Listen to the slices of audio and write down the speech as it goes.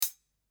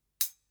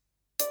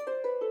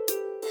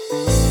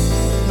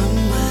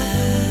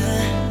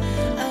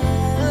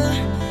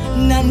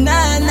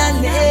na na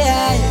na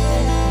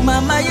na.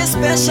 Mama, you're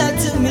special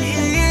to me.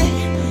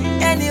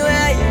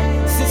 Anyway,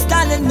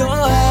 sister, no,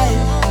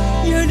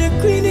 you're the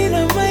queen in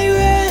my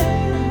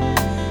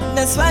world.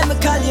 That's why I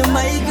call you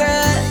my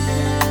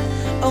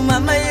girl. Oh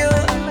mama, you,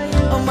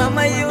 oh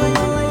mama, you.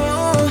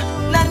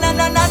 Na na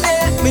na na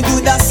na. Me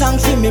do that song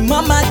for me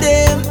mama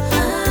them.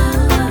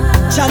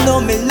 Cha know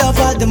me love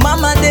all the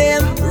mama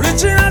them.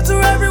 Reaching out to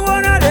every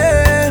one of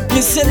them.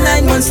 Me say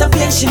 9 months of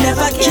pain, she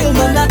never kill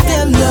none of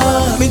them,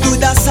 no. Me do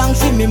that song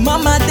for me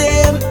mama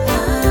them.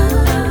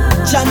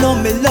 Cha know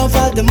me love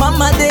all the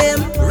mama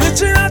them.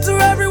 Reaching out to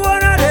every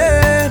one of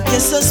them. You're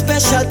so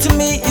special to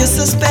me, you're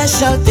so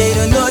special. They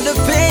don't know the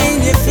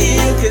pain you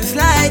feel, cause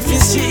life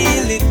is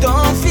real, it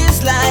don't feel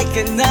like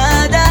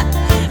another.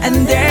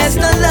 And there's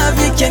no love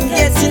you can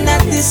get in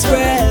at this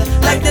world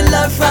like the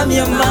love from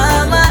your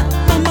mama.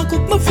 Mama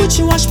cook my food,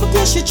 she wash my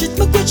clothes, she treat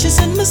my good, she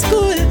send me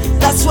school.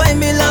 That's why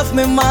me love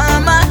me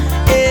mama.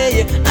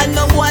 Hey, I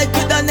know why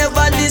could I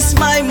never diss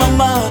my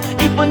mama,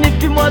 even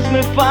if he was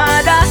my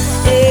father.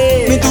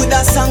 Hey, me do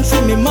that song for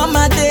me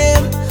mama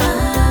them.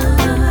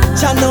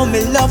 Cha know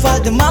me love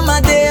all the mama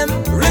them.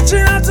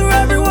 Reaching out to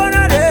every one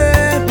of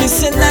them. Me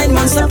say 9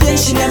 months of pain,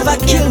 she never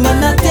kill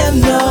none of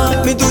them,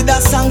 no. Me do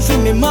that song for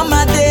me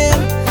mama them.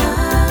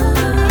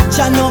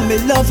 Cha know me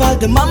love all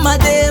the mama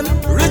them.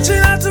 Reaching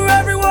out to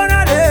every one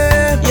of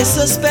them. You're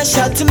so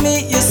special to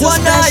me, you're so One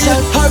special.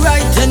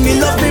 Alright, then me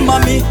love me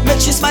mommy. Make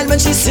she smile when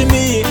she see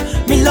me.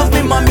 Me love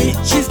me mommy.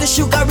 She's the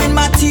sugar in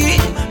my tea.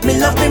 Me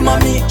love me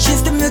mommy.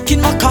 She's the milk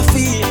in my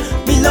coffee.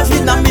 Me love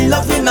you now, me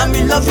love you now,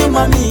 me love you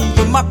mommy.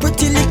 You're my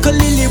pretty little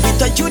lily.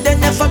 Without you there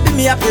never be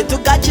me. I pray to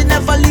God you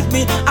never leave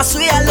me. I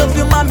swear I love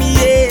you mommy,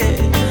 yeah.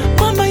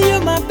 Mama,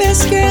 you're my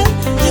best girl.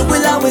 You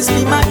will always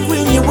be my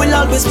queen, you will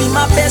always be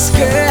my best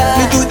girl.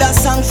 Me do that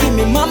song for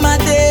me mama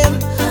them.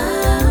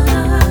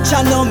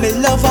 Cha know me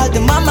love all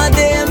the mama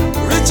them.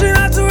 Reaching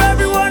out to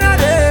every one of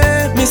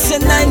them. Me say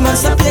 9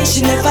 months of pain,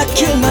 she never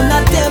kill none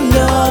of them,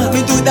 no.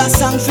 Me do that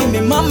song for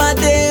me mama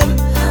them.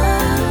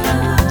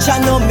 Cha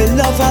know me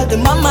love all the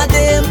mama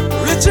them.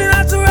 Reaching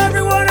out to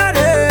every one of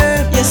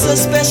them. You're so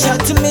special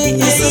to me,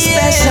 you're so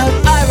special.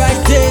 Alright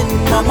then,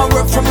 mama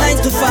work from 9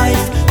 to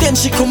 5. Then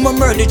she come and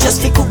murder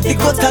just fi cook the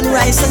gut and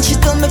rice. And she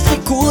tell me fi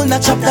cool,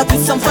 not chop that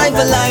with some 5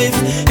 alive.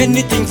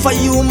 Anything for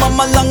you,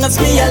 mama, long as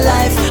me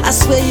alive. I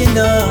swear you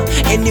know,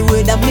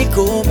 anywhere that me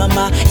go,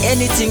 mama.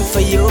 Anything for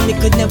you, me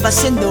could never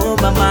say no,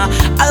 mama.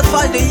 I'll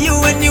follow you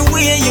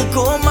anywhere you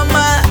go,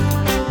 mama.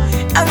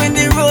 I'm in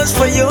the rose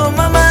for you,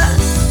 mama.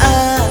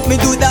 Me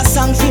do that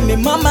song for me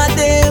mama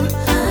them.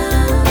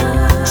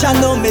 Cha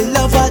know me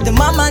love all the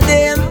mama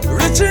them.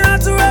 Reaching out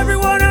to every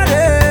one of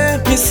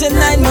them. Me say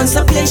 9 months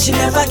of pain, she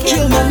never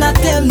kill none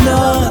of them,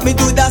 no. Me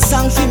do that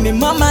song for me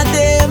mama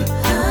them.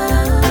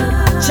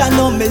 Cha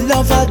know me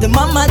love all the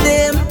mama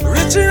them.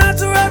 Reaching out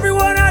to every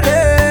one of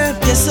them.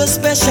 You're so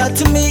special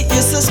to me,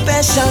 you're so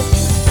special.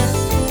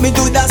 Me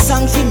do that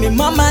song for me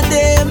mama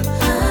them.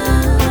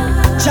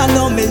 Cha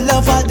know me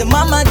love all the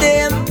mama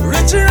them.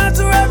 Reaching out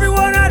to every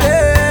one of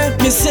them.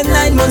 Me say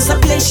 9 months of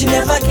pain, she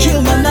never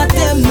kill none of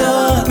them,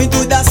 no. Me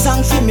do that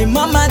song for me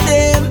mama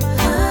them.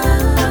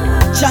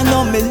 Cha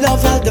know me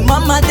love all the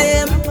mama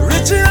them.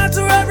 Reaching out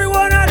to every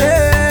one of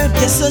them.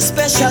 You're so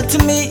special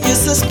to me, you're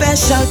so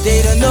special.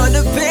 They don't know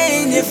the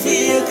pain you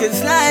feel,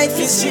 cause life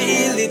is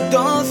real, it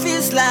don't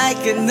feel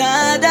like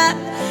another.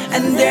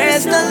 And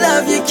there's no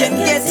love you can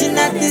get in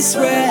at this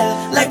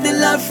world like the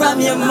love from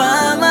your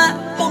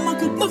mama. Mama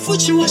cook my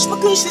food, she wash my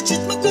clothes, she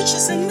treat my good, she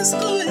send me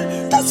school.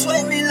 That's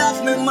why me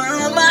love me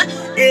mama.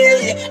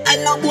 Hey,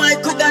 and no boy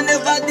could I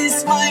never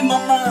diss my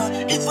mama,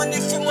 even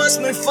if he was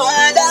my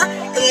father.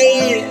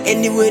 Hey,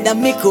 anywhere that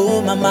me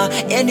go, mama,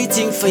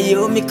 anything for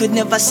you, me could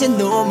never say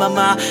no,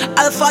 mama.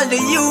 I'll follow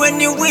you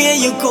anywhere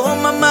you go,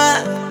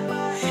 mama.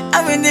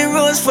 I'm in the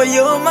rose for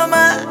you,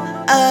 mama.